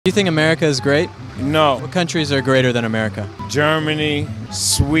Do you think America is great? No. What countries are greater than America? Germany,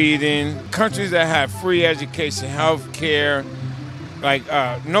 Sweden, countries that have free education, health care. Like,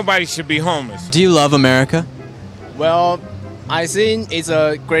 nobody should be homeless. Do you love America? Well, I think it's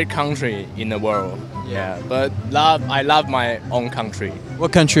a great country in the world. Yeah, but I love my own country.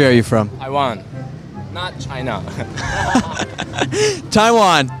 What country are you from? Taiwan, not China.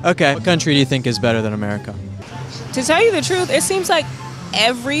 Taiwan. Okay. What country do you think is better than America? To tell you the truth, it seems like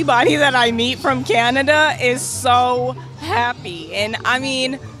everybody that I meet from Canada is so happy. And I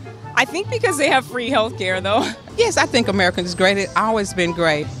mean, I think because they have free healthcare though. Yes, I think America is great. It's always been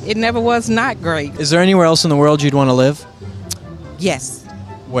great. It never was not great. Is there anywhere else in the world you'd want to live? Yes.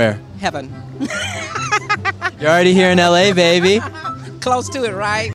 Where? Heaven. You're already here in LA, baby. Close to it, right?